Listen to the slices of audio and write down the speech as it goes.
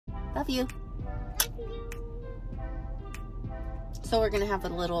Love you. So we're gonna have a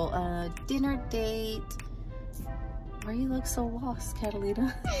little dinner date. Why you look so lost,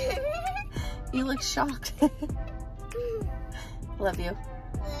 Catalina? You look shocked. Love you.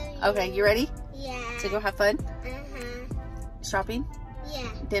 Okay, you ready? Yeah. To go have fun? Uh-huh. Shopping? Yeah.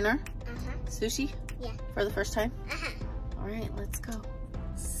 Dinner? Uh-huh. Sushi? Yeah. For the first time? Uh-huh. All right, let's go.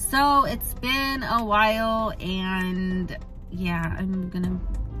 So it's been a while, and yeah, I'm gonna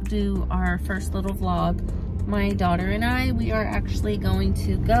do our first little vlog. My daughter and I, we are actually going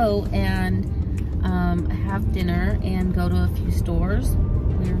to go and have dinner and go to a few stores.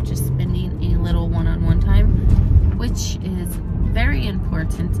 We're just spending a little one-on-one time, which is very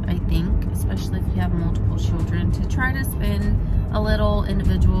important, I think, especially if you have multiple children, to try to spend a little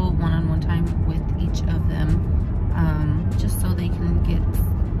individual one-on-one time with each of them, just so they can get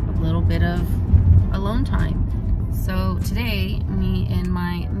a little bit of alone time. So today, me and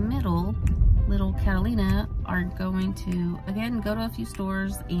my middle little Catalina are going to, again, go to a few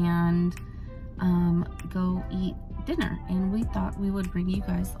stores and go eat dinner, and we thought we would bring you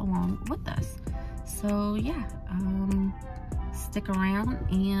guys along with us. So yeah, stick around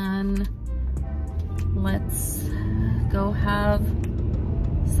and let's go have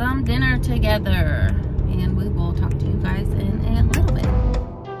some dinner together, and we will talk to you guys in a little bit.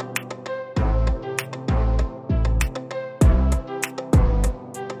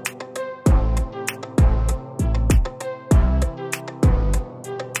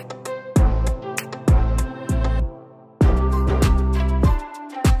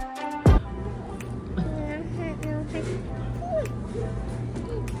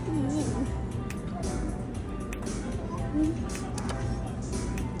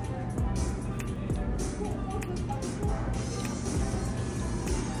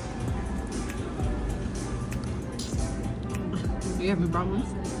 You having problems?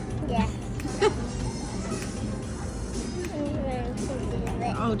 Yeah.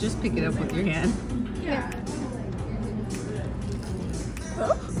 Oh, just pick it up with your hand. Yeah.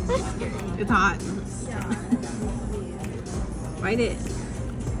 It's hot. Bite it.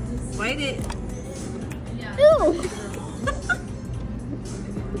 Bite it. Ooh.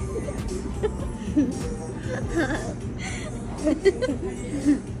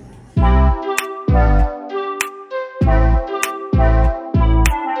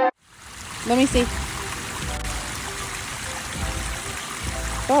 Let me see.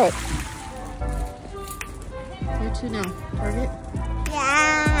 Throw it. Where to now? Target?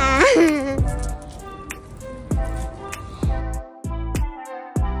 Yeah.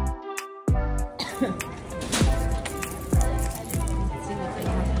 Let's see what they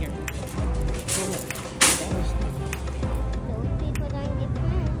have here. Those people don't get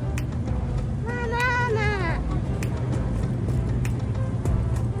mad. Mama.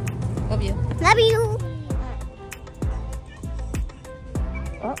 Love you. Love you.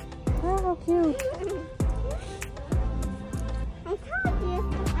 Oh, how cute. I told you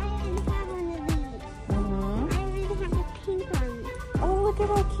I already have one of these. I already have a pink one. Oh, look at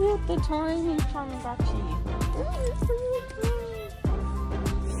how cute the tiny Tamagotchi. Ooh, so cute.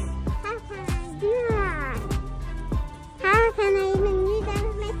 How can I do that? How can I even do that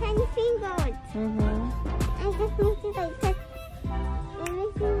with my tiny fingers? I just need to like touch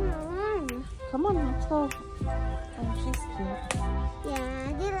everything alone. Come on, let's go. Oh, she's cute.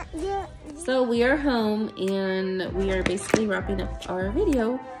 Yeah. So we are home and we are basically wrapping up our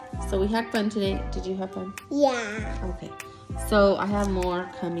video. So we had fun today. Did you have fun? Yeah. Okay. So I have more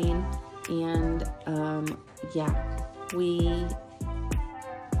coming, and yeah, we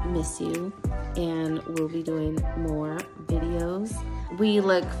miss you, and we'll be doing more videos. We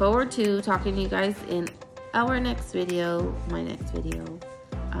look forward to talking to you guys in our next video, my next video.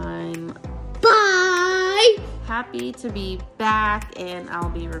 I'm happy to be back, and I'll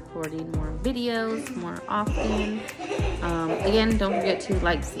be recording more videos more often. Again, don't forget to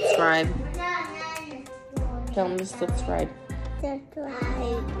like, subscribe. Tell them to subscribe. Subscribe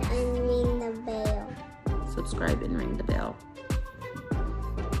and ring the bell. Subscribe and ring the bell.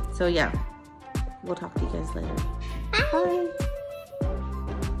 So yeah, we'll talk to you guys later. Bye.